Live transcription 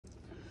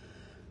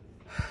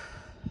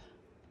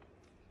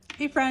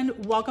Hey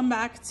friend, welcome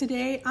back.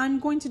 Today I'm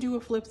going to do a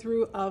flip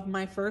through of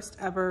my first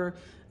ever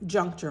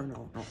junk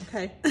journal,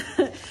 okay?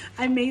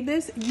 I made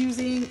this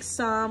using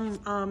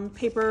some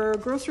paper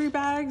grocery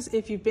bags.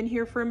 If you've been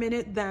here for a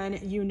minute, then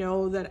you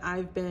know that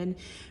I've been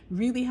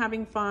really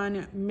having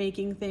fun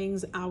making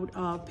things out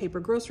of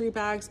paper grocery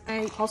bags.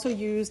 I also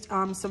used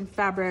some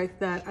fabric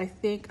that I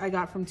think I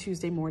got from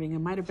Tuesday Morning. It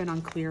might have been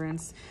on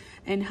clearance.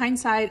 In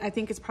hindsight, I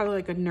think it's probably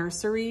like a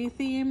nursery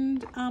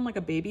themed, like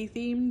a baby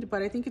themed,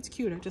 but I think it's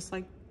cute.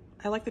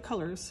 I like the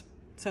colors,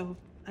 so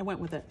I went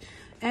with it.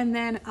 And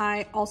then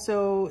I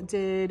also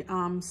did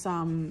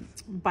some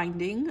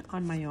binding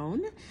on my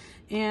own,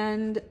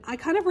 and I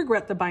kind of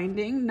regret the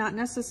binding, not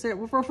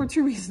necessarily for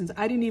two reasons.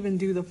 I didn't even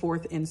do the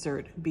fourth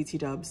insert, BT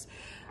dubs.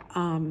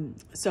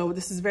 So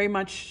this is very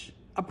much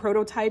a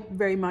prototype,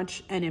 very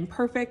much an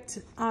imperfect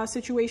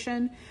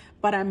situation,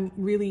 but I'm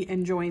really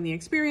enjoying the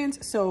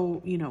experience,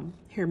 so, you know,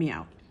 hear me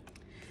out.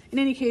 In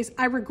any case,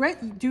 I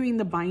regret doing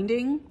the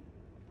binding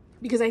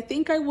because I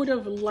think I would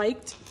have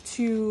liked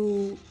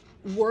to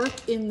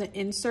work in the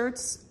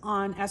inserts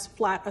on as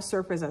flat a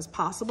surface as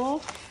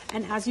possible.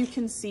 And as you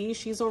can see,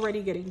 she's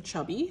already getting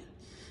chubby.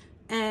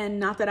 And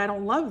not that I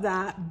don't love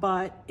that,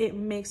 but it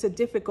makes it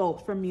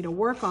difficult for me to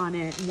work on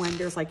it when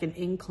there's like an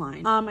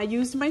incline. I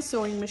used my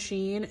sewing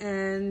machine,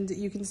 and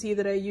you can see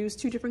that I used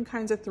two different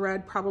kinds of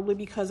thread, probably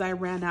because I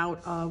ran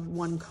out of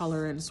one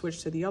color and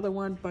switched to the other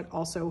one, but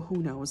also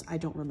who knows, I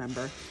don't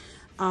remember.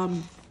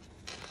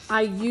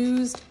 I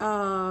used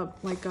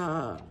like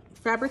a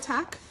fabric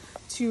tack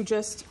to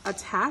just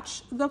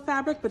attach the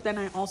fabric, but then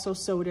I also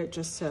sewed it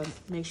just to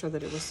make sure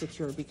that it was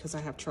secure because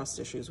I have trust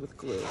issues with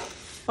glue.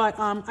 But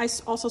I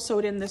also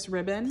sewed in this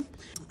ribbon.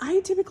 I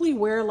typically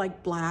wear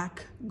like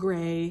black,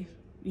 gray,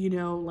 you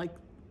know, like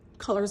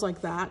colors like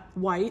that,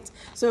 white.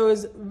 So it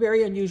was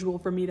very unusual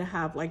for me to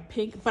have like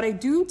pink, but I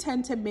do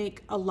tend to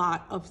make a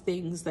lot of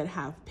things that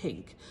have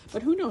pink,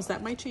 but who knows,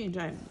 that might change.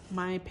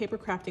 My paper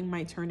crafting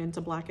might turn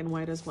into black and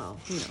white as well,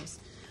 who knows.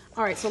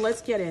 All right, so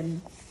let's get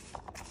in.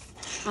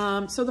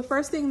 So the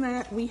first thing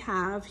that we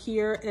have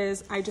here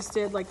is I just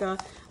did like a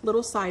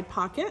little side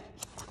pocket,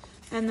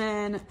 and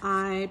then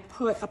I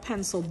put a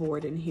pencil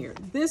board in here.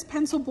 This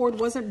pencil board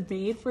wasn't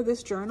made for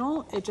this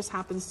journal. It just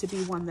happens to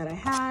be one that I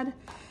had.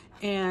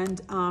 And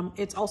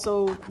it's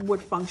also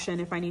would function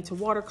if I need to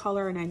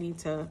watercolor and I need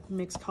to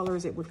mix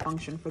colors, it would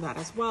function for that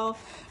as well.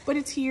 But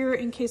it's here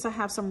in case I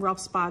have some rough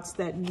spots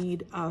that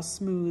need a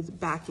smooth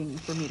backing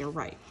for me to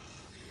write.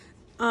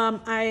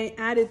 I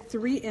added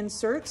 3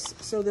 inserts.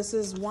 So this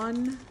is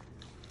 1,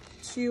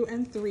 2,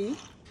 and 3.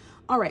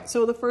 All right,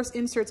 so the first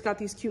insert's got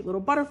these cute little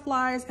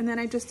butterflies, and then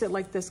I just did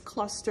like this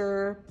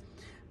cluster,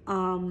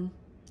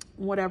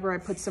 whatever. I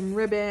put some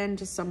ribbon,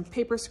 just some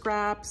paper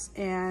scraps,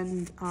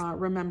 and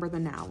remember the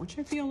now, which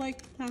I feel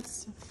like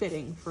that's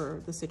fitting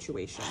for the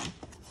situation.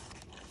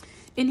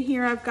 In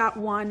here, I've got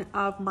one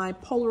of my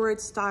Polaroid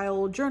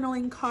style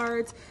journaling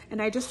cards,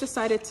 and I just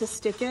decided to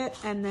stick it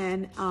and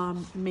then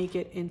make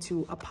it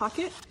into a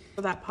pocket.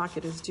 So that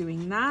pocket is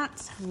doing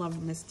that.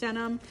 Love Miss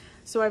Denim.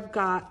 So I've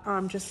got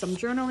just some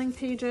journaling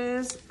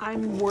pages.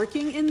 I'm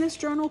working in this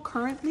journal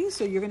currently,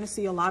 so you're gonna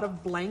see a lot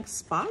of blank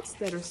spots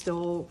that are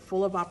still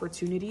full of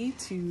opportunity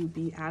to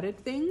be added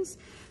things.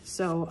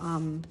 So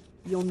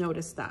you'll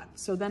notice that.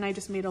 So then I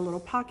just made a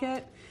little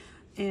pocket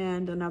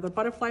and another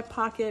butterfly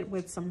pocket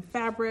with some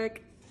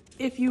fabric.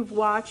 If you've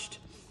watched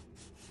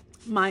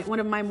one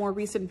of my more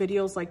recent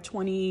videos, like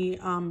 20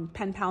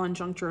 pen pal and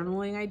junk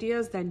journaling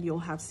ideas, then you'll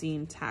have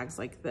seen tags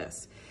like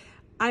this.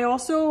 I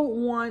also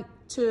want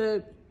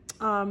to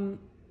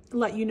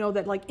let you know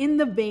that, like, in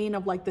the vein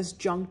of like this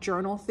junk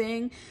journal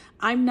thing,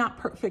 I'm not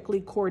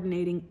perfectly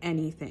coordinating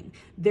anything.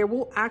 There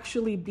will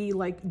actually be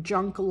like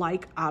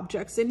junk-like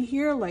objects in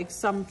here. Like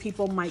some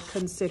people might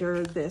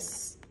consider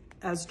this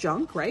as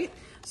junk, right?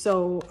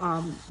 So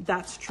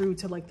that's true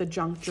to like the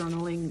junk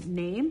journaling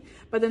name,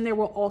 but then there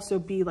will also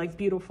be like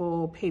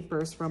beautiful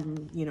papers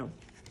from, you know,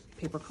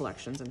 paper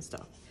collections and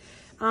stuff.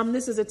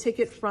 This is a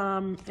ticket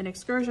from an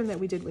excursion that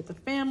we did with the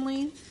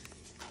family.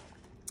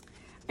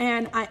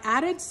 And I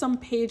added some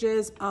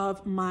pages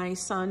of my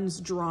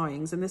son's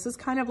drawings. And this is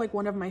kind of like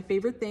one of my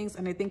favorite things.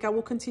 And I think I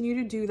will continue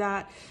to do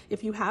that.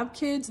 If you have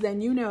kids,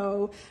 then you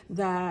know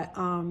that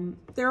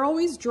they're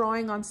always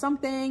drawing on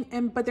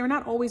something, but they're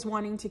not always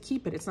wanting to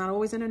keep it. It's not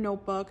always in a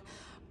notebook.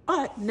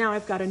 But now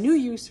I've got a new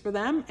use for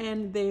them,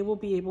 and they will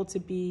be able to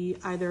be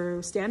either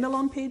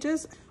standalone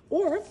pages,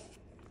 or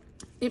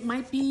it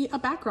might be a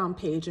background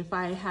page. If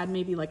I had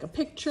maybe like a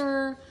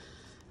picture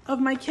of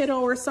my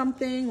kiddo or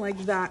something,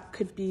 like that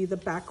could be the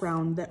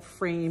background that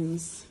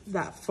frames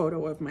that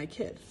photo of my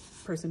kid,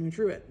 person who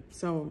drew it.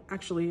 So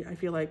actually, I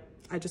feel like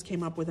I just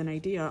came up with an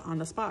idea on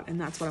the spot, and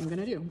that's what I'm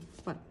gonna do,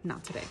 but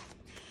not today.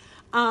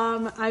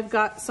 I've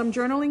got some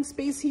journaling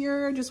space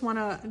here. Just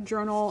wanna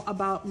journal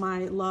about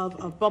my love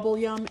of bubble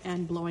yum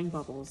and blowing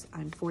bubbles.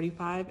 I'm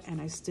 45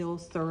 and I still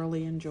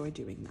thoroughly enjoy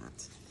doing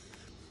that.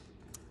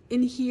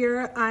 In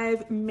here,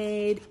 I've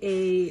made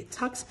a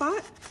tuck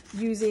spot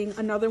using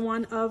another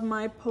one of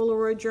my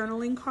Polaroid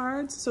journaling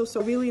cards. So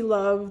really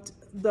loved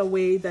the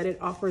way that it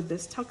offered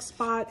this tuck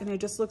spot, and it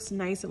just looks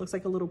nice. It looks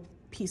like a little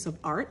piece of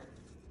art.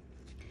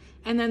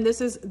 And then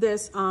this is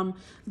this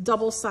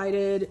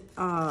double-sided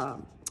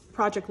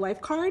Project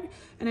Life card,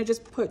 and I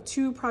just put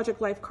 2 Project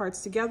Life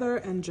cards together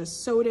and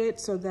just sewed it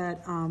so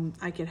that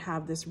I could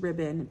have this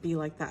ribbon be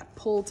like that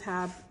pull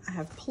tab. I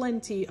have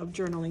plenty of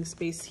journaling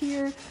space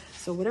here,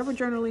 so whatever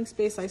journaling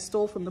space I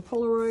stole from the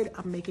Polaroid,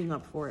 I'm making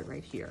up for it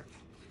right here.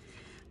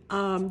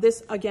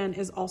 This again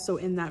is also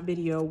in that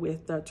video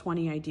with the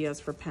 20 ideas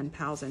for pen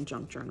pals and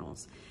junk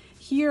journals.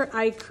 Here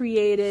I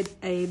created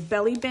a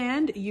belly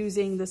band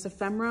using this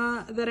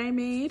ephemera that I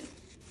made.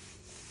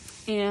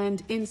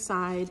 And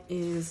inside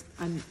is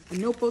a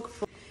notebook.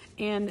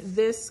 And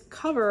this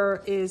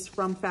cover is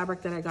from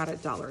fabric that I got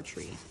at Dollar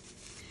Tree.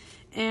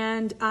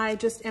 And I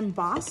just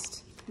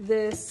embossed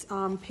this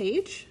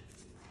page.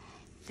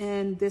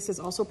 And this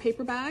is also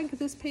paper bag,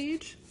 this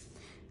page.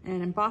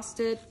 And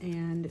embossed it,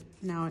 and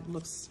now it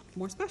looks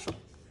more special.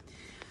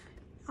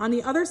 On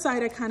the other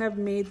side, I kind of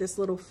made this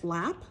little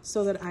flap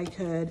so that I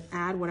could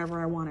add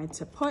whatever I wanted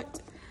to put.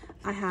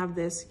 I have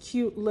this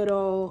cute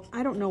little,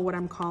 I don't know what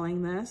I'm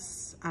calling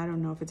this. I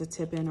don't know if it's a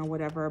tip-in or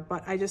whatever,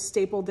 but I just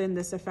stapled in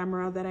this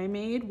ephemera that I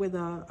made with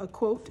a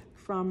quote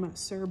from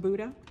Sir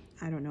Buddha.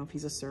 I don't know if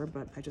he's a sir,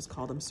 but I just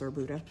called him Sir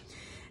Buddha.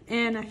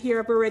 And here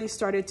I've already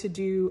started to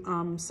do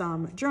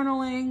some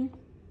journaling.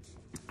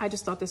 I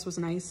just thought this was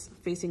nice,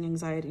 facing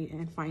anxiety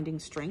and finding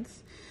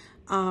strength.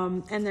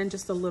 And then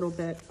just a little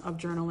bit of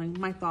journaling,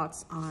 my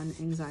thoughts on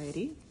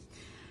anxiety.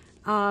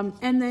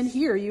 And then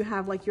here you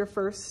have like your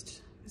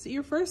first, is it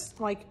your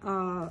first like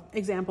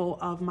example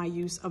of my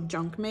use of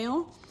junk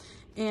mail?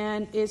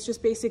 And it's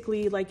just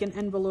basically like an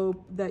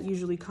envelope that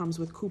usually comes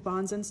with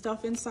coupons and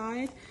stuff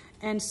inside.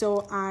 And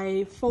so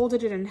I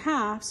folded it in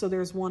half, so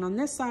there's one on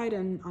this side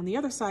and on the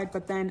other side,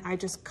 but then I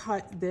just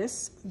cut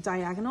this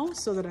diagonal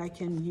so that I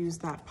can use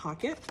that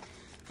pocket.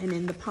 And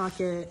in the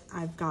pocket,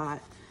 I've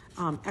got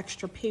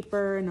extra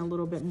paper and a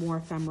little bit more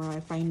ephemera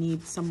if I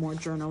need some more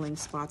journaling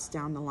spots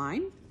down the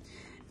line.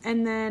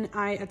 And then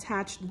I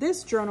attached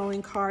this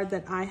journaling card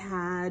that I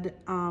had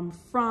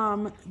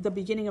from the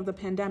beginning of the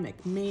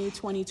pandemic, May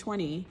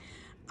 2020.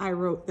 I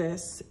wrote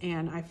this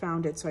and I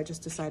found it, so I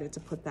just decided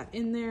to put that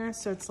in there.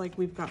 So it's like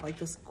we've got like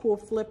this cool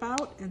flip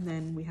out, and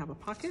then we have a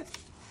pocket.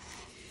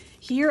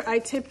 Here I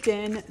tipped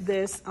in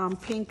this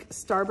pink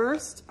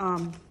Starburst.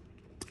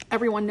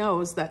 Everyone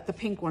knows that the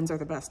pink ones are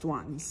the best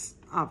ones,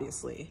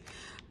 obviously.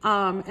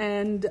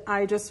 And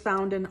I just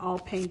found an all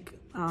pink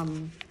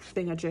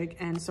thingamajig,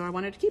 and so I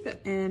wanted to keep it.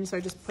 And so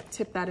I just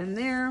tipped that in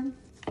there.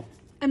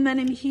 And then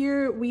in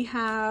here we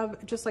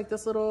have just like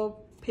this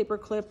little paper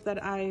clip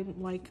that I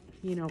like,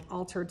 you know,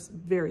 altered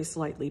very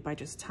slightly by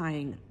just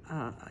tying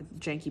a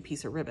janky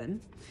piece of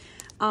ribbon.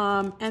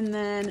 And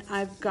then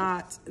I've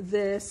got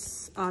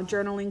this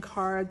journaling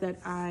card that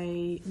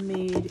I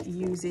made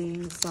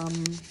using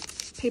some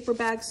paper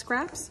bag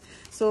scraps.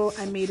 So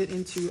I made it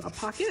into a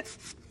pocket.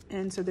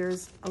 And so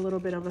there's a little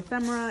bit of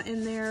ephemera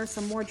in there,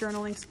 some more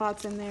journaling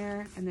spots in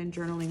there, and then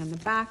journaling on the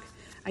back.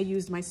 I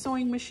used my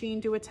sewing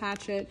machine to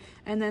attach it.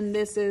 And then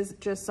this is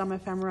just some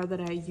ephemera that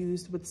I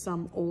used with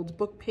some old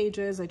book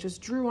pages. I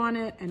just drew on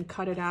it and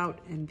cut it out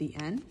in the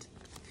end.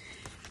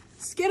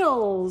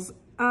 Skittles.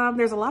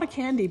 There's a lot of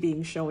candy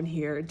being shown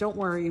here. Don't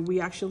worry, we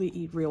actually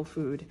eat real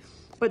food.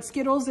 But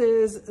Skittles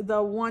is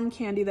the one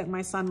candy that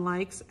my son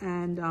likes,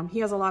 and he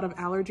has a lot of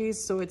allergies,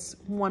 so it's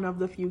one of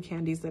the few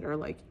candies that are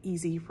like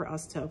easy for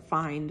us to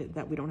find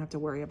that we don't have to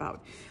worry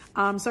about.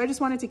 So I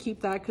just wanted to keep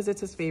that because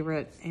it's his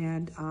favorite,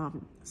 and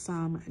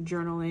some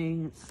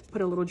journaling,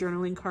 put a little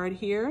journaling card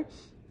here.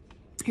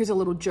 Here's a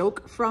little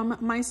joke from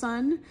my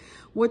son.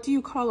 What do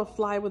you call a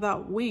fly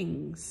without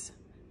wings?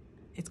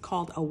 It's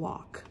called a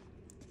walk.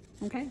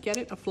 Okay, get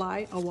it? A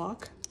fly, a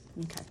walk.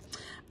 Okay.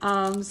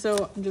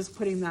 So I'm just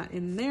putting that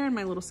in there in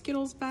my little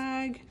Skittles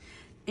bag,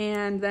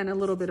 and then a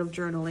little bit of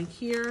journaling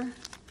here.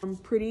 I'm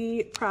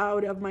pretty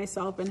proud of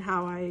myself and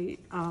how I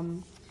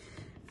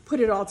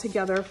put it all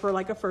together for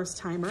like a first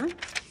timer.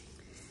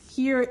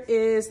 Here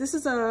is, this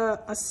is a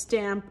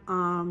stamp.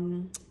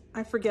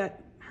 I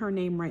forget her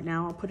name right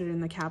now. I'll put it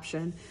in the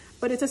caption,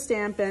 but it's a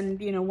stamp,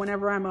 and you know,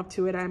 whenever I'm up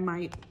to it, I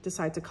might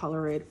decide to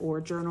color it or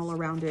journal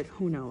around it,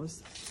 who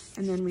knows.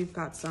 And then we've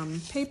got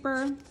some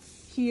paper.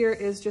 Here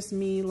is just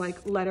me like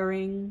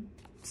lettering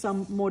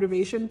some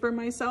motivation for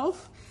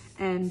myself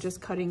and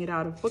just cutting it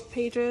out of book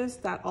pages.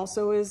 That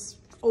also is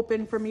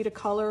open for me to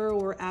color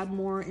or add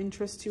more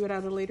interest to it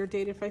at a later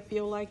date if I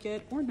feel like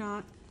it or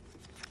not.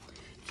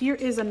 Here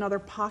is another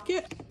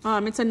pocket.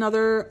 It's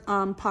another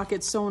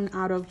pocket sewn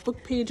out of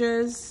book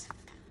pages.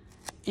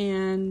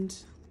 And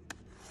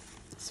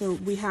so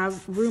we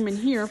have room in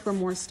here for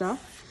more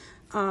stuff.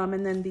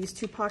 And then these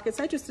two pockets,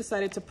 I just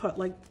decided to put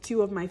like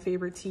 2 of my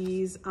favorite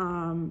teas.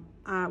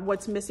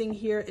 What's missing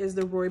here is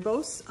the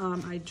rooibos.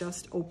 I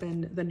just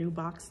opened the new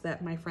box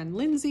that my friend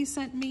Lindsay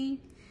sent me.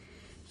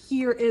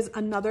 Here is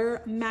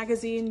another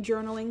magazine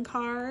journaling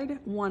card,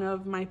 one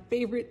of my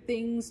favorite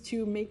things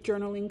to make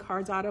journaling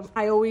cards out of.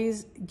 I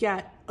always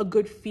get a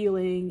good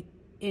feeling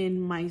in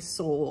my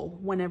soul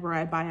whenever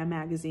I buy a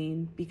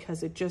magazine,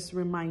 because it just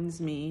reminds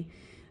me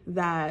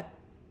that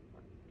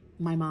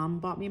my mom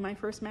bought me my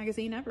first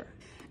magazine ever.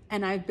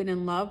 And I've been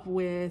in love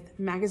with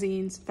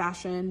magazines,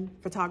 fashion,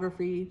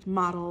 photography,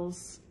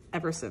 models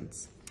ever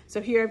since. So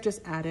here I've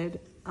just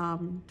added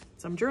some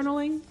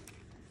journaling.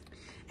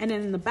 And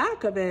then in the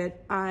back of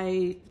it,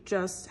 I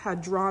just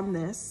had drawn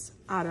this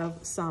out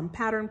of some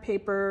pattern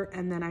paper,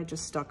 and then I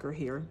just stuck her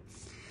here.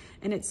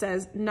 And it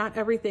says, not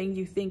everything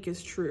you think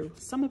is true.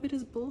 Some of it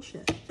is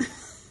bullshit.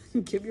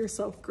 Give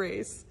yourself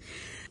grace.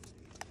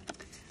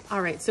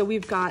 All right, so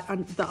we've got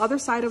on the other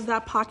side of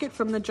that pocket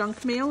from the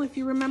junk mail, if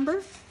you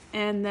remember.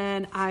 And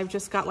then I've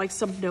just got like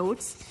some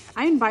notes.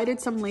 I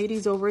invited some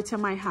ladies over to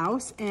my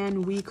house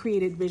and we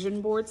created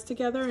vision boards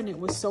together, and it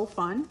was so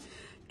fun.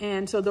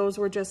 And so those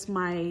were just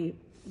my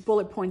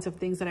bullet points of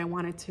things that I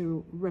wanted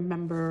to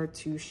remember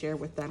to share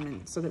with them,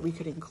 and so that we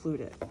could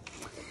include it.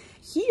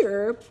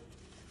 Here,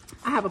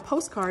 I have a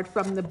postcard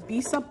from the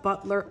Bisa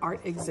Butler art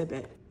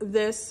exhibit.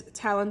 This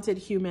talented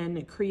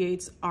human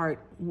creates art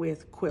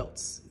with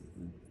quilts.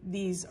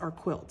 These are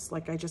quilts,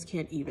 like I just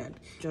can't even,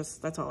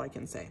 that's all I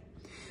can say.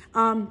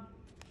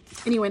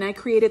 Anyway, and I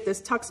created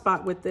this tuck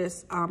spot with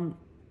this,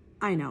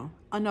 I know,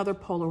 another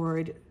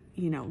Polaroid,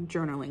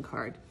 journaling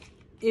card.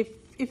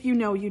 If you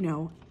know, you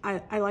know,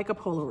 I like a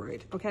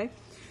Polaroid, okay?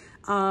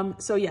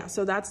 So yeah,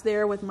 so that's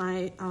there with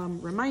my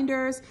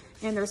reminders,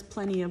 and there's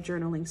plenty of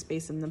journaling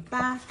space in the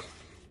back,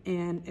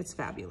 and it's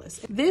fabulous.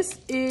 This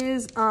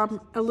is a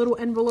little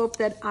envelope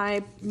that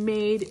I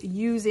made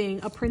using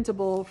a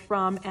printable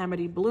from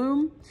Amity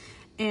Bloom.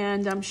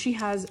 And she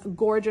has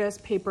gorgeous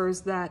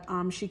papers that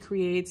she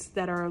creates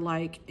that are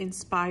like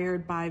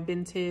inspired by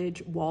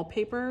vintage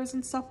wallpapers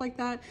and stuff like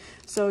that.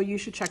 So you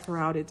should check her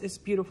out. It's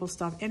beautiful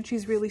stuff. And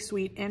she's really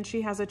sweet. And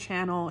she has a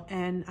channel.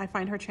 And I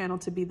find her channel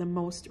to be the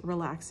most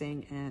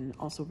relaxing and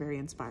also very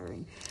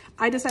inspiring.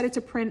 I decided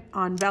to print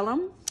on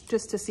vellum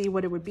just to see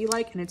what it would be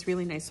like. And it's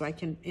really nice. So I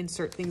can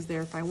insert things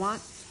there if I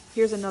want.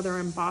 Here's another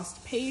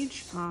embossed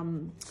page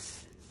from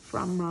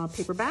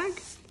Paper Bag.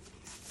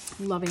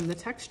 Loving the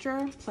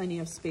texture, plenty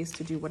of space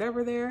to do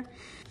whatever there.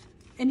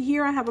 And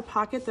here I have a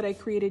pocket that I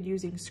created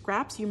using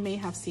scraps. You may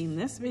have seen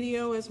this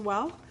video as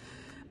well.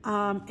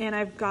 And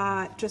I've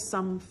got just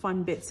some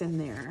fun bits in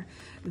there.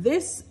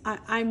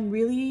 I'm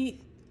really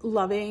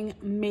loving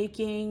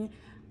making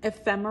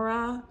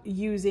ephemera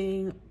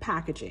using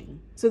packaging.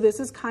 So this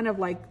is kind of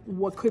like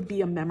what could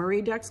be a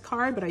memory dex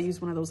card, but I use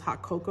one of those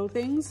hot cocoa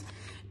things.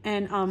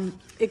 And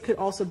it could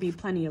also be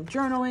plenty of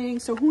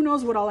journaling. So who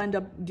knows what I'll end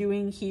up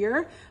doing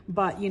here,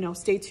 but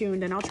stay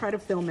tuned, and I'll try to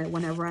film it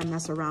whenever I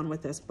mess around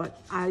with this.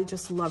 But I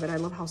just love it. I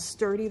love how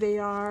sturdy they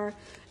are.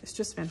 It's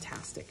just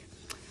fantastic.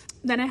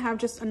 Then I have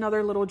just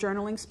another little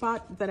journaling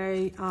spot that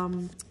I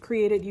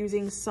created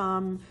using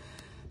some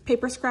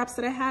paper scraps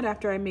that I had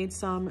after I made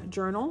some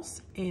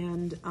journals,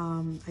 and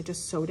I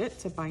just sewed it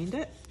to bind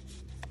it.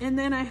 And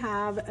then I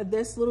have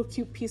this little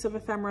cute piece of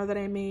ephemera that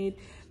I made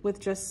with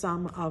just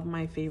some of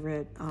my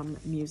favorite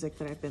music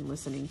that I've been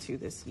listening to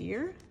this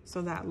year.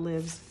 So that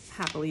lives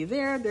happily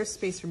there. There's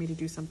space for me to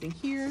do something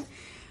here.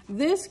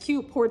 This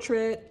cute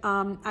portrait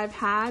I've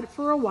had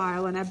for a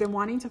while, and I've been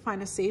wanting to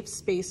find a safe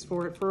space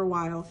for it for a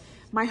while.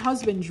 My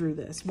husband drew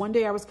this. One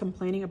day I was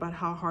complaining about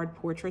how hard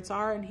portraits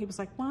are, and he was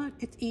like, what?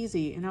 It's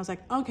easy. And I was like,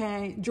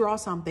 okay, draw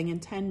something in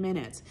 10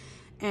 minutes.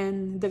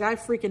 And the guy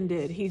freaking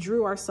did. He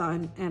drew our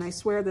son, and I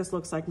swear this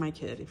looks like my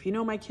kid. If you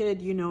know my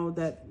kid, you know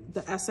that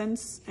the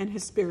essence and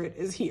his spirit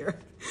is here.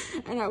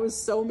 And I was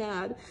so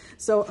mad.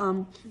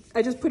 So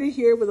I just put it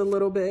here with a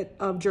little bit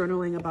of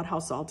journaling about how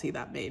salty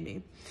that made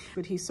me.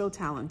 But he's so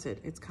talented,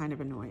 it's kind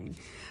of annoying.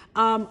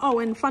 Oh,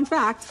 and fun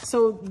fact,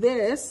 so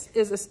this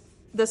is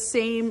the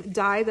same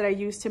die that I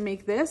used to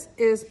make this.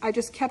 I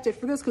just kept it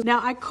for this, because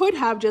now I could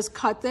have just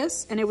cut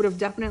this and it would have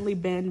definitely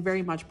been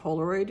very much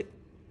Polaroid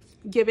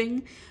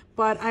giving,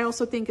 but I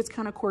also think it's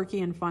kind of quirky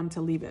and fun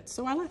to leave it,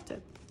 so I left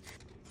it.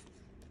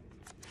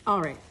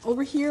 All right,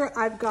 over here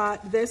I've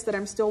got this that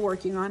I'm still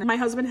working on. My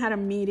husband had a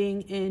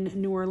meeting in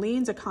New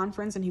Orleans, a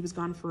conference, and he was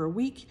gone for a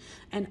week,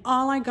 and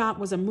all I got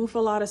was a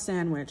muffaletta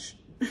sandwich.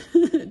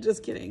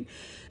 Just kidding.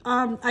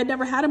 I'd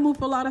never had a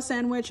muffaletta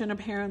sandwich, and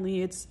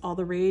apparently it's all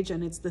the rage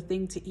and it's the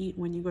thing to eat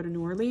when you go to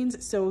New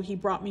Orleans. So he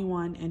brought me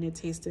one and it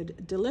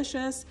tasted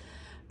delicious.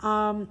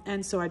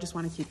 And so I just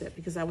want to keep it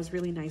because that was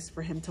really nice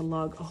for him to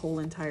lug a whole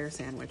entire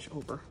sandwich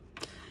over.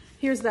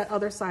 Here's that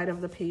other side of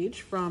the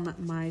page from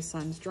my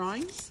son's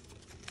drawings.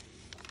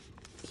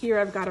 Here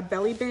I've got a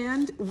belly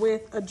band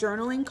with a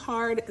journaling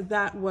card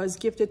that was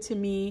gifted to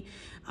me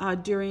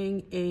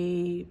during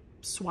a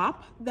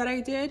swap that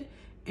I did.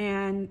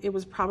 And it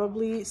was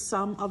probably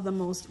some of the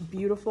most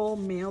beautiful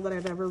mail that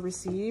I've ever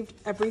received.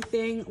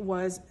 Everything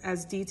was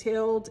as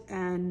detailed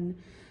and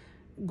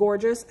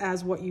gorgeous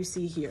as what you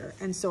see here.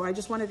 And so I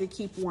just wanted to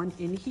keep one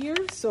in here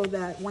so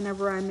that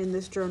whenever I'm in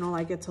this journal,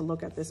 I get to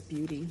look at this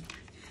beauty.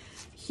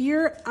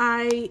 Here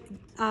I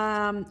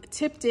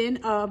tipped in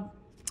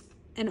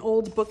an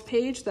old book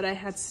page that I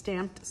had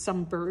stamped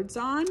some birds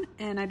on,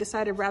 and I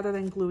decided rather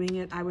than gluing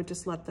it, I would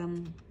just let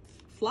them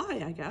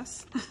fly, I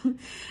guess.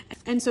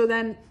 And so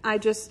then I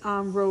just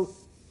wrote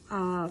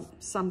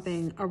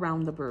something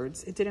around the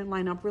birds. It didn't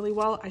line up really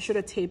well. I should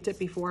have taped it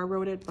before I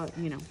wrote it, but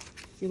you know,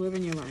 you live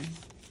and you learn.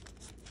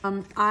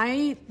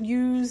 I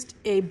used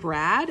a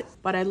brad,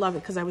 but I love it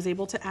because I was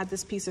able to add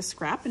this piece of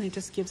scrap and it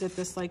just gives it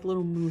this like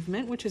little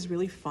movement, which is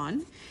really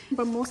fun.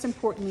 But most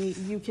importantly,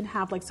 you can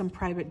have like some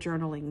private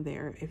journaling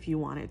there if you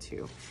wanted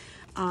to.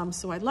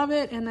 So I love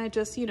it. And I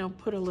just, you know,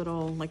 put a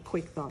little like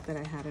quick thought that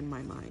I had in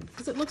my mind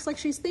because it looks like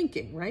she's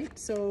thinking, right?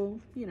 So,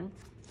 you know.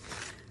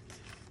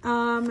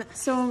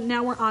 So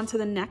now we're on to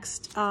the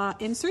next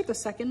insert, the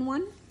second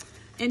one.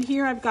 And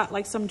here I've got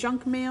like some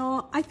junk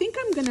mail. I think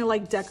I'm gonna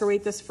like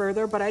decorate this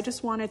further, but I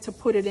just wanted to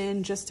put it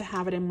in just to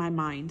have it in my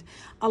mind.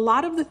 A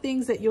lot of the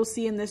things that you'll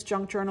see in this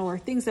junk journal are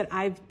things that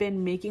I've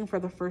been making for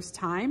the first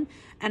time,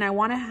 and I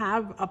wanna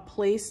have a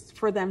place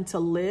for them to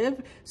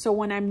live. So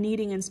when I'm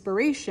needing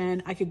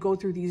inspiration, I could go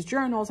through these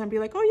journals and be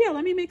like, oh yeah,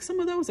 let me make some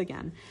of those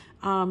again.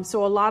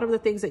 So a lot of the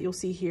things that you'll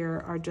see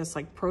here are just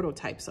like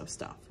prototypes of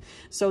stuff.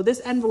 So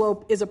this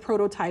envelope is a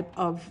prototype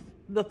of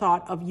the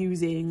thought of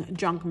using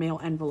junk mail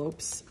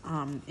envelopes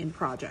in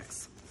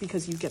projects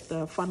because you get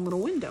the fun little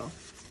window.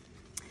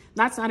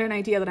 That's not an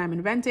idea that I'm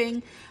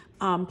inventing.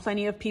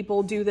 Plenty of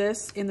people do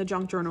this in the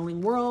junk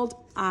journaling world.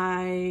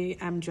 I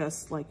am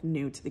just like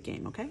new to the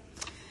game, okay?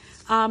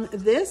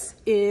 This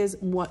is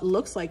what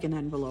looks like an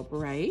envelope,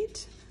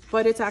 right?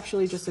 But it's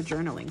actually just a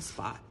journaling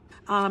spot.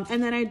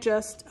 And then I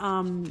just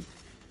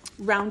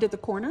rounded the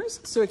corners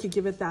so it could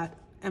give it that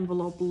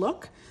envelope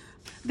look.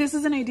 This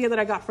is an idea that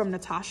I got from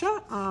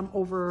Natasha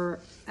over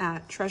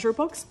at Treasure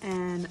Books.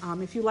 And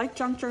if you like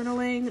junk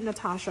journaling,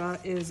 Natasha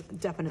is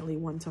definitely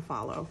one to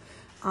follow.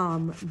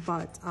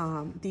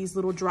 These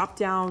little drop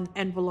down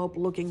envelope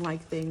looking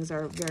like things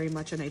are very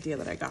much an idea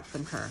that I got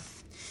from her.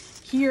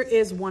 Here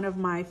is one of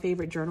my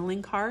favorite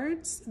journaling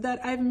cards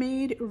that I've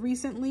made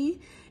recently.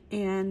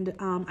 And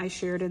I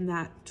shared in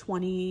that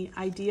 20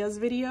 ideas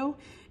video.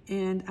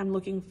 And I'm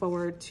looking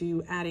forward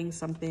to adding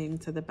something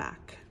to the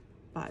back.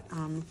 But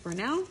for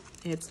now,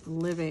 it's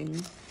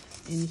living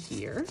in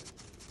here.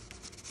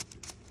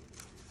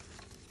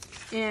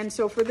 And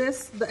so for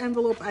this, the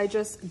envelope, I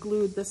just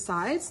glued the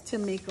sides to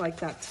make like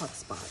that tuck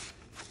spot.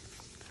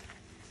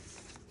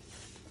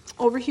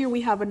 Over here,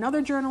 we have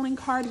another journaling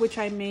card, which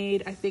I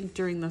made, I think,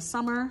 during the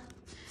summer.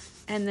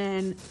 And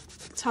then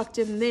tucked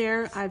in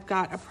there, I've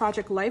got a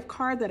Project Life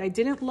card that I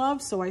didn't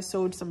love, so I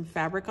sewed some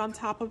fabric on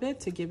top of it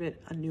to give it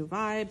a new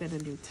vibe and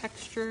a new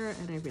texture,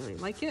 and I really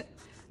like it.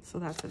 So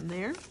that's in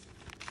there.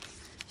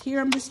 Here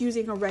I'm just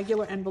using a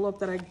regular envelope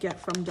that I get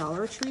from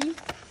Dollar Tree.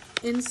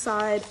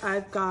 Inside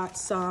I've got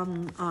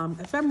some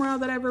ephemera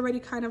that I've already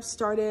kind of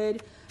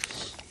started.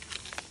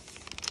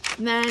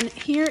 And then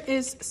here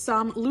is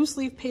some loose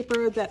leaf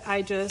paper that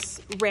I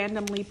just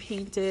randomly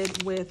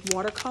painted with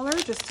watercolor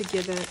just to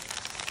give it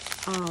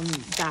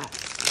that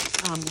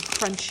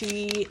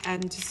crunchy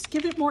and just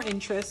give it more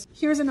interest.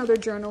 Here's another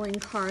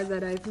journaling card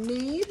that I've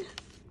made.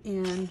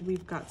 And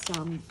we've got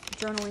some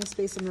journaling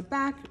space in the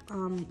back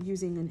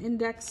using an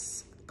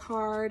index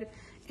card,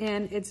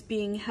 and it's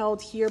being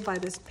held here by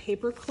this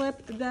paper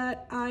clip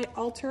that I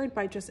altered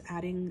by just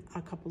adding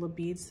a couple of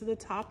beads to the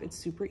top. It's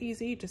super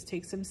easy. Just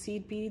take some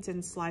seed beads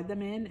and slide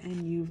them in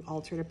and you've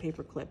altered a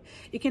paper clip.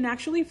 It can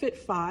actually fit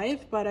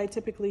 5, but I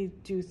typically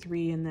do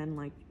 3, and then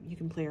like you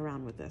can play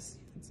around with this.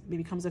 It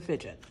becomes a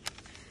fidget.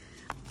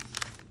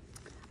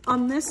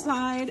 On this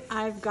side,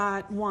 I've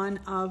got one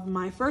of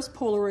my first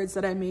Polaroids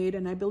that I made,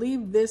 and I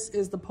believe this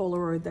is the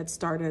Polaroid that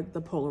started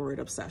the Polaroid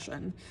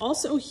obsession.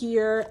 Also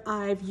here,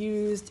 I've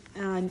used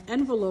an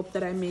envelope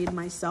that I made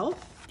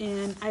myself,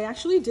 and I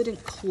actually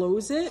didn't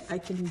close it. I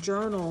can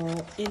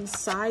journal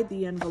inside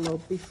the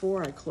envelope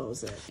before I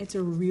close it. It's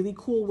a really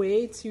cool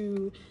way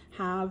to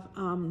have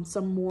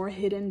some more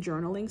hidden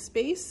journaling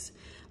space.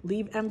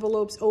 Leave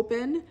envelopes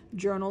open,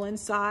 journal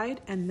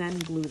inside, and then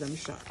glue them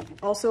shut.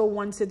 Also,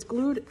 once it's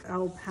glued,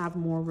 I'll have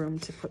more room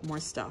to put more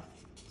stuff.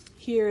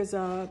 Here's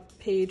a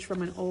page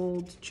from an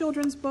old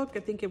children's book. I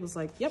think it was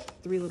like, yep,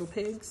 3 Little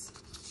Pigs.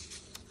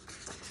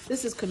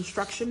 This is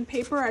construction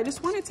paper. I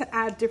just wanted to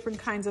add different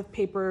kinds of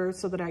paper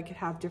so that I could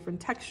have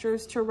different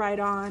textures to write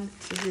on.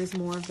 So here's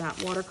more of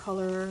that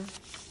watercolor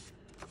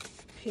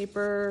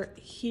paper.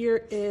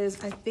 Here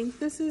is, I think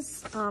this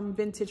is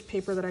vintage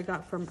paper that I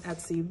got from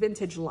Etsy,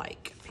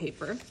 vintage-like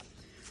paper.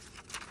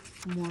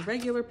 More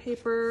regular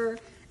paper.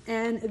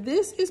 And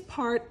this is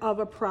part of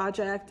a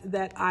project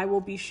that I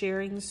will be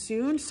sharing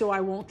soon, so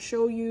I won't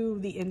show you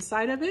the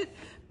inside of it,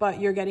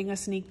 but you're getting a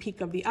sneak peek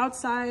of the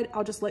outside.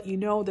 I'll just let you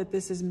know that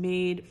this is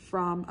made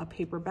from a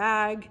paper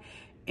bag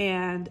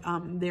and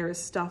there is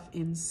stuff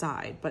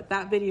inside, but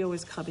that video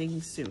is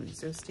coming soon,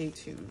 so stay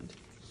tuned.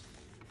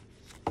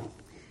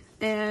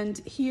 And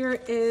here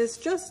is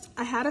just,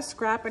 I had a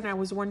scrap and I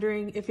was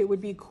wondering if it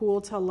would be cool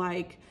to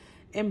like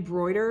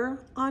embroider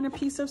on a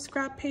piece of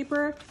scrap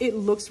paper. It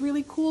looks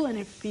really cool and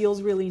it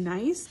feels really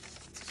nice.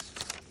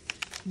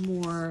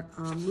 More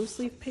loose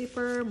leaf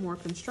paper, more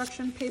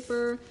construction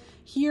paper.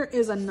 Here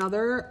is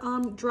another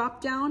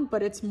drop down,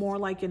 but it's more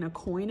like in a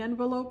coin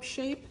envelope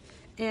shape.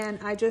 And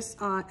I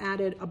just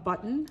added a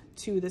button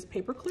to this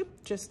paper clip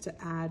just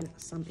to add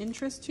some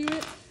interest to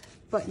it.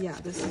 But yeah,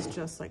 this is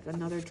just like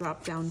another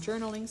drop down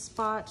journaling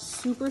spot,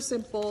 super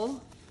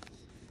simple.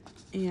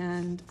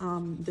 And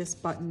this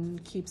button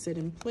keeps it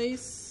in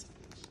place.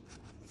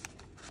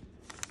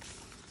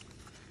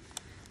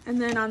 And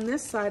then on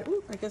this side,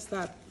 ooh, I guess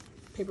that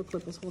paper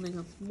clip was holding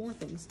up more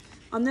things.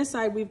 On this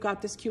side, we've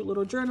got this cute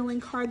little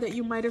journaling card that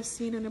you might have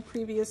seen in a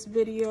previous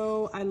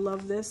video. I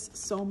love this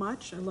so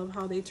much. I love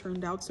how they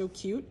turned out so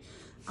cute.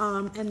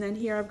 And then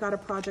here I've got a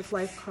Project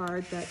Life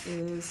card that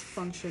is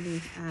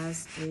functioning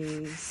as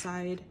a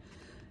side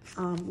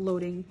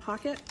loading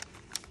pocket.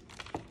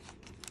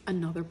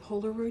 Another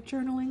Polaroid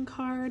journaling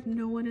card.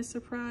 No one is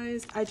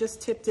surprised. I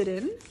just tipped it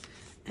in,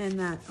 and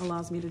that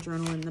allows me to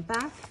journal in the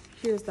back.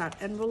 Here's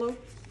that envelope,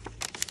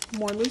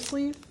 more loose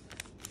leaf.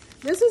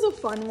 This is a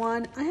fun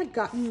one. I had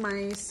gotten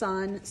my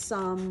son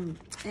some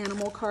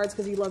animal cards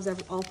because he loves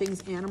all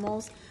things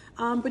animals,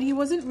 but he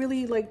wasn't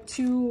really like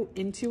too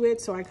into it,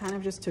 so I kind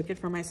of just took it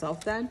for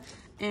myself then.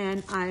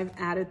 And I've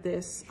added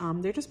this,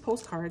 they're just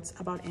postcards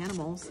about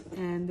animals,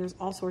 and there's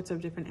all sorts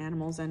of different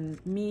animals,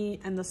 and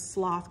me and the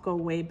sloth go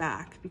way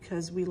back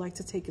because we like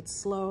to take it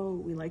slow,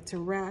 we like to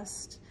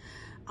rest.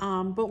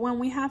 But when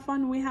we have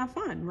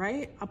fun,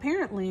 right?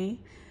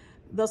 Apparently,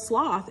 the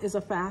sloth is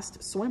a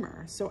fast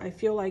swimmer, so I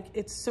feel like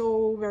it's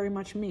so very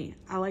much me.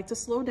 I like to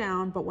slow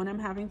down, but when I'm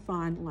having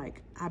fun,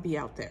 like, I be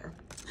out there.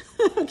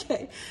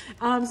 Okay,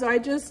 so I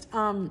just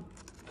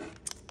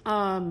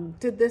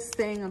did this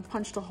thing, I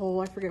punched a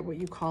hole, I forget what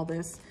you call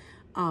this,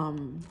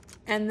 and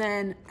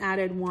then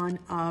added one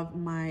of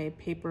my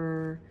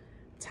paper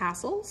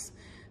tassels.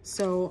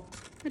 So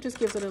it just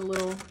gives it a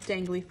little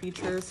dangly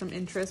feature, some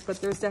interest, but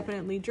there's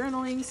definitely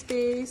journaling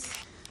space,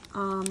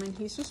 and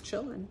he's just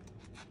chilling.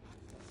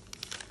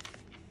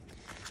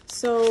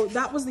 So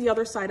that was the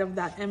other side of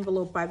that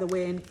envelope, by the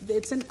way, and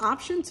it's an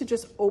option to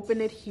just open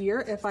it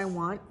here if I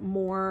want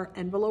more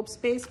envelope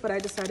space, but I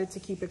decided to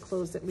keep it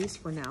closed at least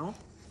for now.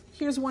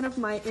 Here's one of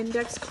my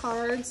index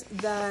cards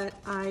that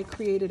I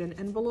created an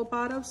envelope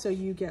out of, so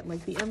you get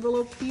like the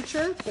envelope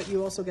feature, but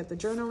you also get the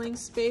journaling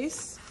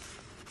space.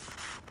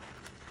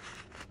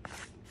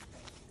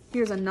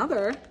 Here's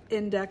another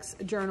index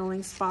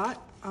journaling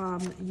spot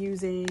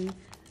using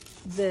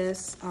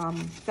this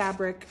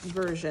fabric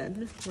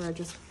version where I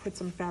just put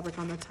some fabric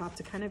on the top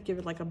to kind of give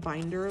it like a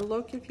binder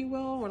look, if you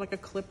will, or like a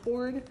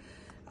clipboard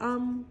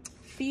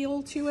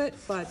feel to it,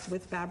 but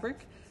with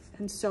fabric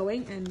and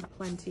sewing, and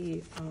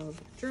plenty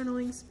of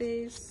journaling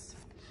space.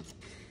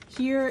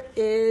 Here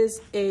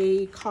is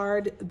a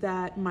card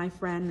that my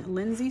friend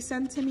Lindsay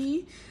sent to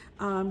me.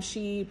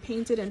 She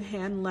painted and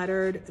hand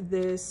lettered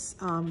this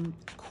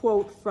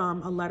quote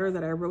from a letter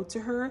that I wrote to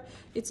her.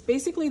 It's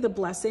basically the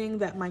blessing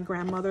that my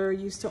grandmother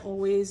used to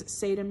always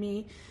say to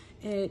me.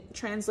 It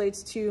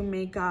translates to,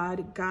 may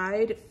God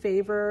guide,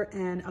 favor,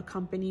 and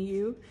accompany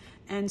you.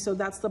 And so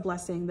that's the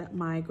blessing that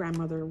my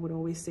grandmother would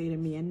always say to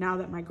me. And now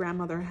that my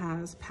grandmother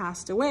has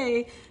passed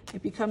away,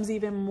 it becomes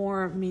even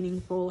more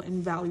meaningful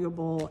and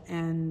valuable.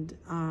 And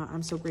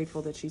I'm so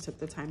grateful that she took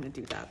the time to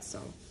do that.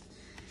 So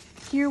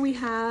here we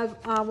have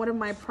one of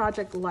my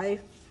Project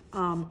Life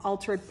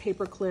altered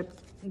paperclip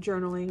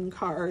journaling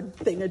card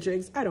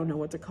thingajigs. I don't know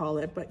what to call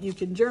it, but you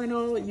can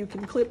journal, you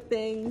can clip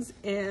things,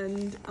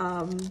 and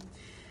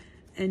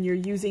you're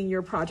using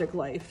your Project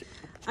Life.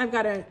 I've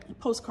got a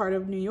postcard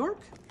of New York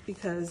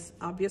because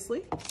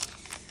obviously,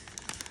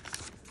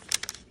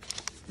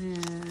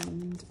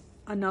 and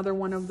another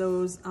one of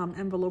those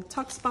envelope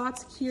tuck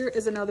spots. Here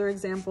is another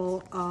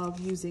example of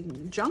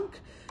using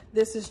junk.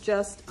 This is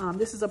just,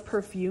 this is a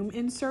perfume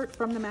insert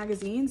from the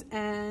magazines,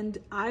 and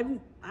I'm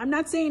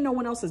not saying no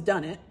one else has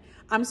done it.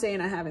 I'm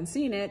saying I haven't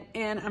seen it,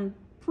 and I'm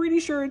pretty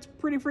sure it's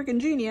pretty freaking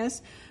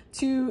genius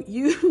to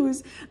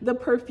use the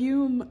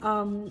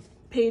perfume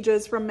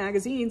pages from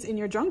magazines in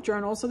your junk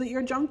journal so that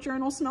your junk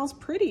journal smells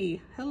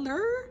pretty. Hello?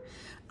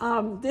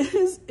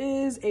 This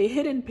is a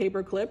hidden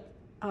paper clip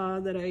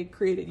that I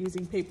created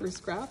using paper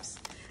scraps.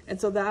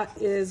 And so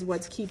that is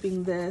what's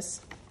keeping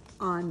this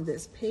on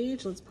this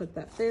page. Let's put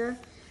that there.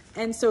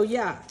 And so,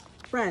 yeah,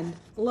 friend,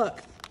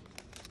 look.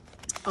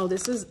 Oh,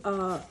 this is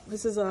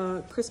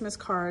a Christmas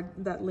card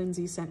that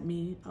Lindsay sent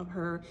me of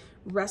her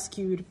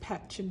rescued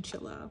pet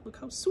chinchilla. Look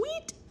how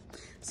sweet.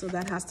 So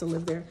that has to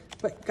live there.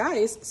 But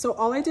guys, so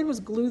all I did was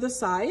glue the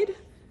side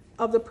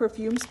of the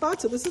perfume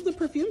spot. So this is the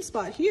perfume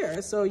spot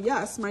here. So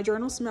yes, my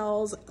journal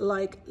smells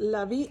like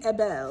La Vie est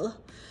Belle,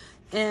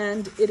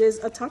 and it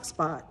is a tuck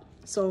spot.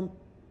 So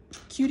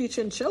Cutie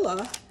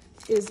Chinchilla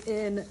is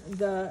in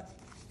the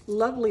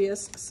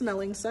loveliest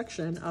smelling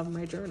section of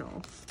my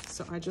journal.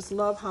 So I just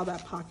love how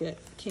that pocket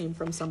came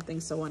from something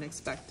so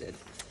unexpected.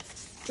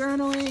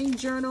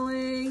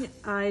 Journaling.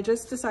 I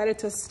just decided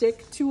to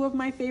stick two of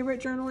my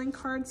favorite journaling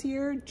cards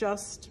here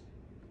just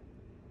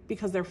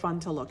because they're fun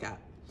to look at.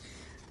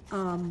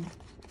 And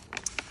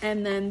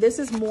then this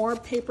is more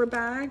paper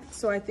bag.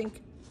 So I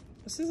think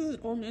this is an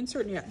old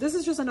insert. Yeah, this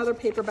is just another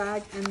paper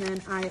bag. And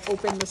then I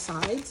open the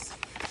sides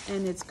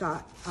and it's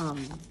got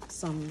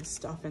some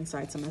stuff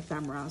inside, some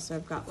ephemera. So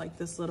I've got like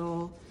this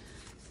little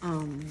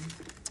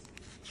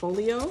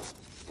folio,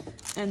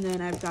 and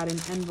then I've got an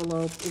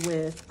envelope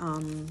with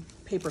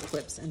paper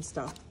clips and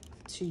stuff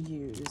to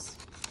use.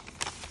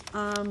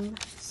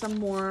 Some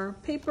more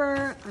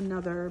paper,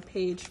 another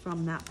page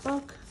from that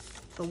book.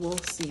 The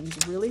wolf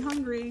seems really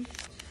hungry.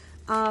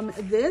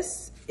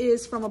 This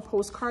is from a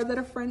postcard that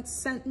a friend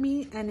sent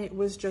me, and it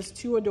was just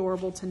too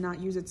adorable to not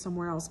use it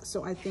somewhere else.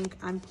 So I think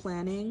I'm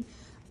planning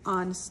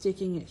on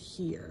sticking it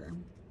here.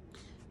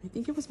 I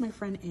think it was my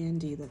friend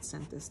Andy that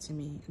sent this to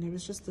me, and it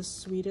was just the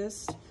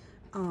sweetest,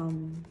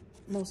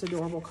 most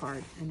adorable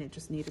card, and it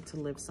just needed to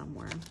live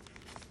somewhere.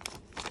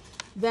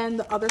 Then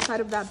the other side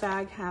of that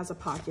bag has a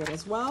pocket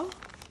as well.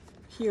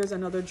 Here's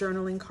another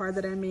journaling card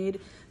that I made.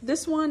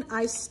 This one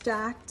I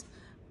stacked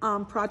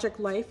Project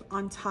Life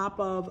on top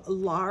of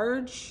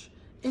large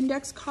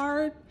index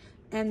card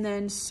and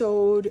then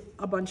sewed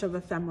a bunch of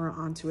ephemera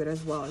onto it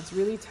as well. It's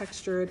really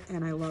textured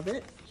and I love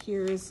it.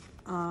 Here's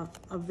a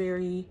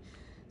very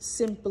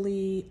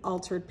simply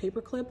altered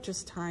paper clip,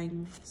 just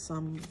tying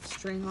some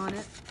string on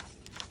it.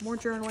 More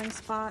journaling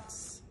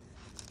spots.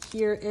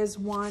 Here is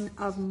one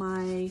of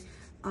my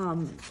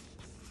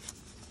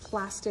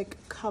plastic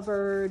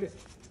covered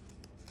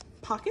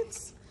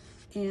pockets,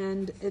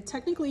 and it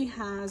technically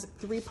has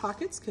 3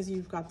 pockets because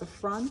you've got the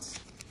front,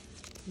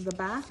 the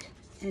back,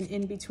 and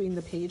in between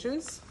the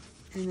pages,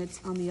 and it's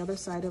on the other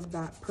side of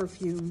that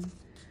perfume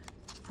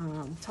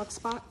tuck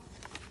spot.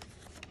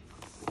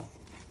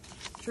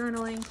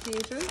 Journaling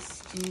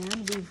pages,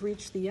 and we've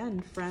reached the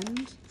end,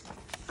 friend.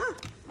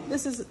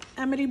 This is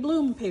Amity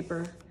Bloom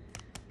paper.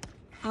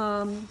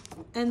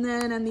 And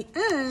then in the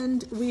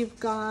end, we've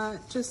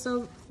got just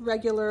a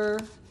regular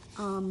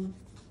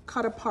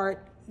cut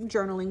apart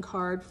journaling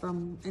card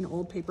from an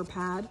old paper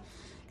pad,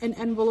 an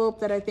envelope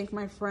that I think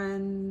my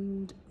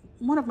friend,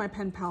 one of my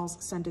pen pals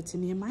sent it to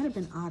me. It might have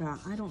been Ada,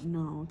 I don't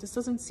know. This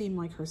doesn't seem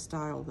like her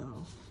style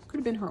though. Could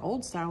have been her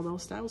old style though,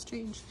 styles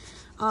change.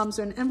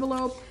 So an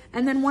envelope,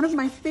 and then one of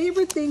my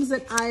favorite things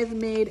that I've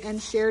made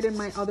and shared in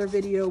my other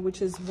video,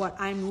 which is what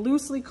I'm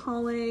loosely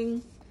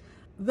calling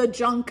the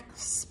junk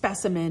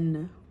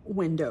specimen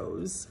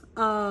windows,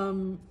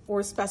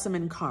 or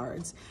specimen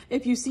cards.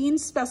 If you've seen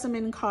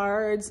specimen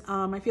cards,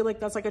 I feel like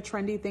that's like a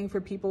trendy thing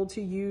for people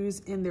to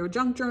use in their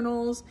junk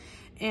journals.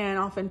 And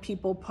often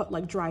people put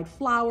like dried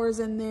flowers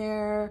in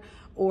there,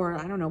 or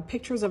I don't know,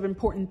 pictures of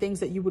important things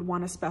that you would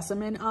want a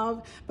specimen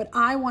of. But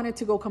I wanted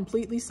to go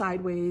completely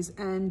sideways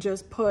and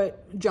just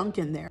put junk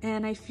in there.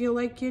 And I feel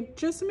like it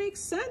just makes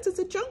sense. It's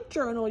a junk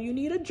journal. You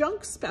need a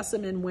junk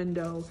specimen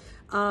window.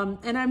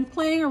 And I'm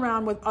playing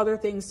around with other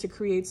things to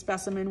create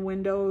specimen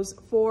windows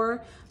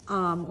for,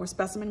 or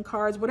specimen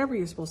cards, whatever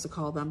you're supposed to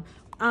call them.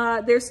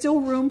 There's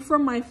still room for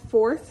my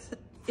 4th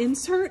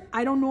insert.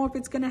 I don't know if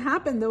it's gonna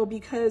happen though,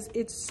 because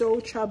it's so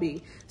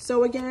chubby.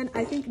 So again,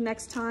 I think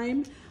next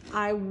time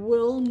I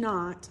will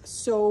not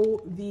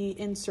sew the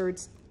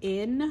inserts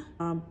in.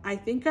 I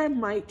think I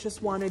might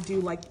just wanna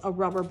do like a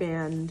rubber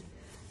band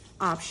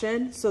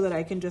option so that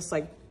I can just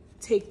like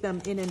take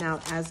them in and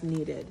out as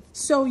needed.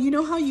 So you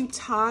know how you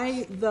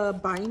tie the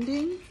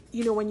binding,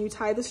 you know, when you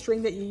tie the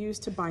string that you use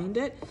to bind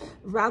it,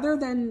 rather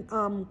than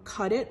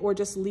cut it or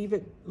just leave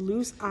it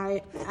loose,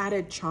 I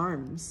added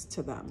charms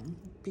to them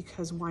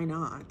because why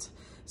not?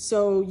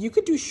 So you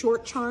could do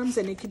short charms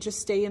and it could just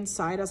stay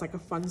inside as like a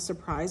fun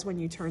surprise when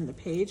you turn the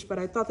page, but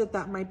I thought that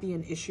that might be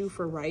an issue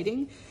for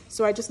writing.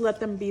 So I just let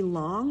them be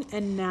long,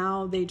 and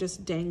now they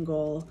just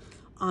dangle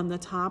on the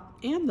top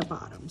and the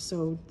bottom.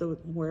 So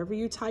wherever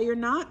you tie your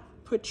knot,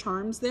 put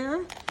charms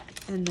there,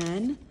 and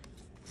then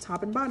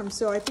top and bottom.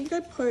 So I think I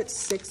put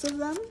 6 of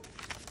them.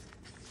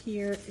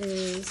 Here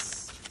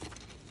is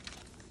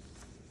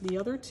the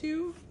other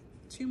 2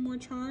 more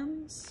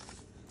charms.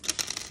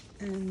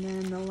 And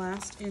then the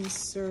last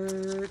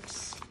insert,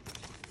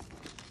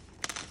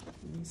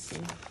 let me see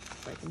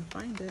if I can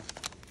find it.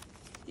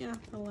 Yeah,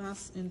 the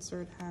last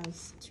insert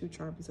has 2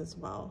 charms as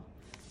well.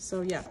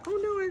 So yeah, oh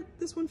no,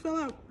 this one fell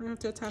out. I have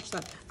to attach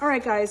that. All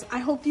right, guys, I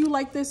hope you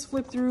like this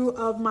flip through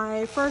of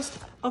my first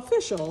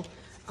official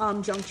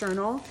junk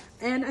journal.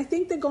 And I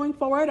think that going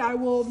forward, I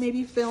will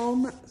maybe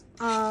film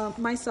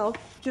myself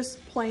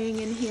just playing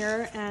in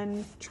here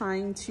and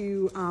trying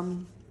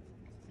to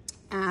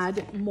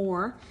add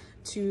more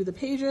to the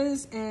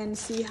pages and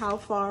see how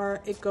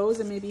far it goes,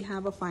 and maybe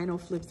have a final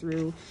flip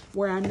through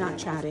where I'm not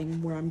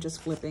chatting, where I'm just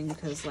flipping,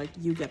 because like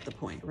you get the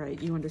point,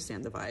 right? You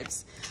understand the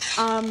vibes.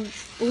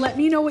 Let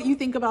me know what you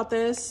think about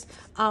this.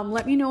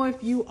 Let me know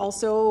if you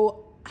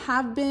also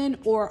have been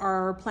or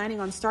are planning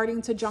on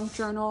starting to junk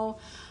journal.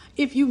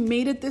 If you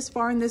made it this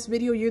far in this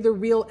video, you're the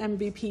real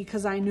MVP,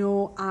 because I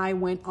know I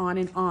went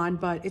on,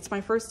 but it's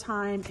my first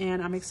time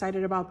and I'm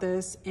excited about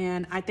this.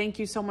 And I thank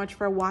you so much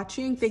for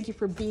watching. Thank you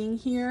for being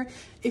here.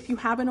 If you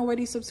haven't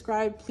already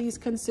subscribed, please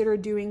consider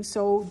doing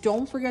so.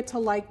 Don't forget to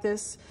like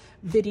this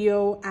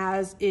video,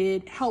 as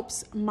it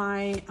helps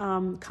my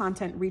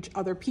content reach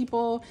other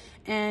people,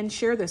 and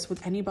share this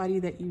with anybody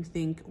that you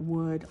think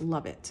would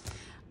love it.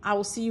 I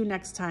will see you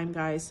next time,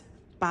 guys.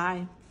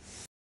 Bye.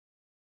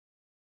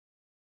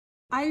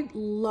 I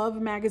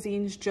love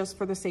magazines just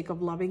for the sake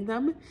of loving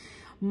them.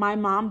 My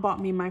mom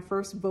bought me my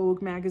first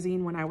Vogue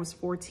magazine when I was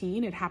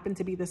 14. It happened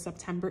to be the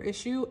September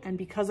issue. And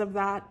because of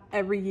that,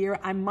 every year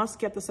I must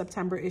get the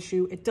September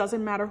issue. It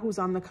doesn't matter who's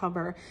on the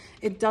cover.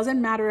 It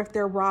doesn't matter if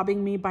they're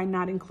robbing me by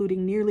not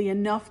including nearly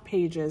enough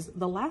pages.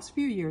 The last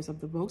few years of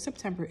the Vogue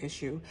September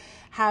issue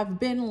have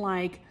been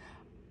like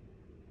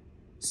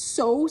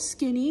so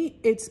skinny,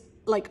 it's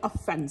like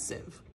offensive.